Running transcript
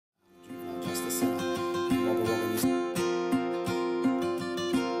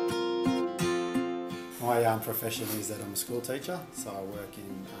my profession is that I'm a school teacher, so I work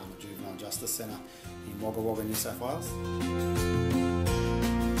in a juvenile justice centre in Wagga Wagga, New South Wales.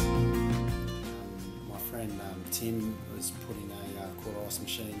 My friend Tim was putting a Kooler Ice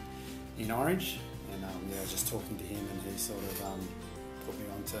machine in Orange, and yeah, I was just talking to him, and he sort of put me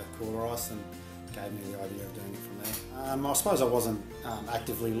onto Kooler Ice and gave me the idea of doing it from there. I suppose I wasn't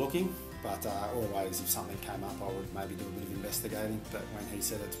actively looking, but always if something came up I would maybe do a bit of investigating, but when he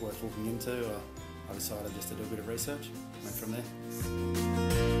said it's worth looking into, I decided just to do a bit of research, went from there.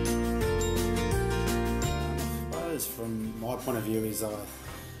 I suppose from my point of view is I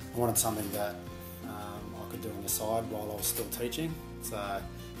wanted something that I could do on the side while I was still teaching, so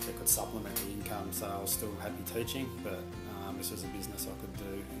it could supplement the income, so I was still happy teaching, but this was a business I could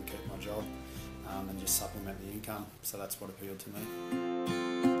do and keep my job and just supplement the income, so that's what appealed to me.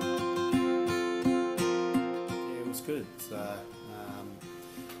 Yeah, it was good. So,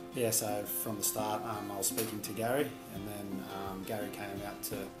 yeah, so from the start I was speaking to Gary, and then Gary came out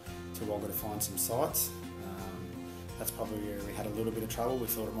to Wagga to find some sites. That's probably where we had a little bit of trouble. We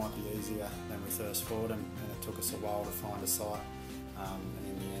thought it might be easier than we first thought, and it took us a while to find a site. And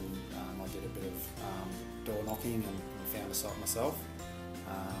in the end, I did a bit of door knocking and found a site myself.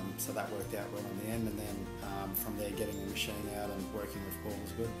 So that worked out well in the end, and then from there getting the machine out and working with Paul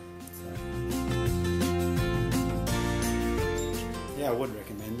was good. So, yeah, I would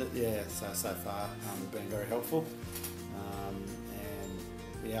recommend it. Yeah, so far it's been very helpful. And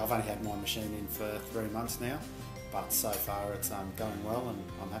yeah, I've only had my machine in for 3 months now, but so far it's going well and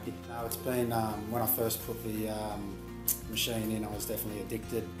I'm happy. It's been, when I first put the machine in, I was definitely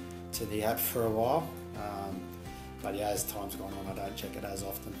addicted to the app for a while. But yeah, as time's gone on, I don't check it as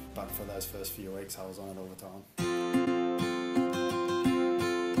often. But for those first few weeks, I was on it all the time.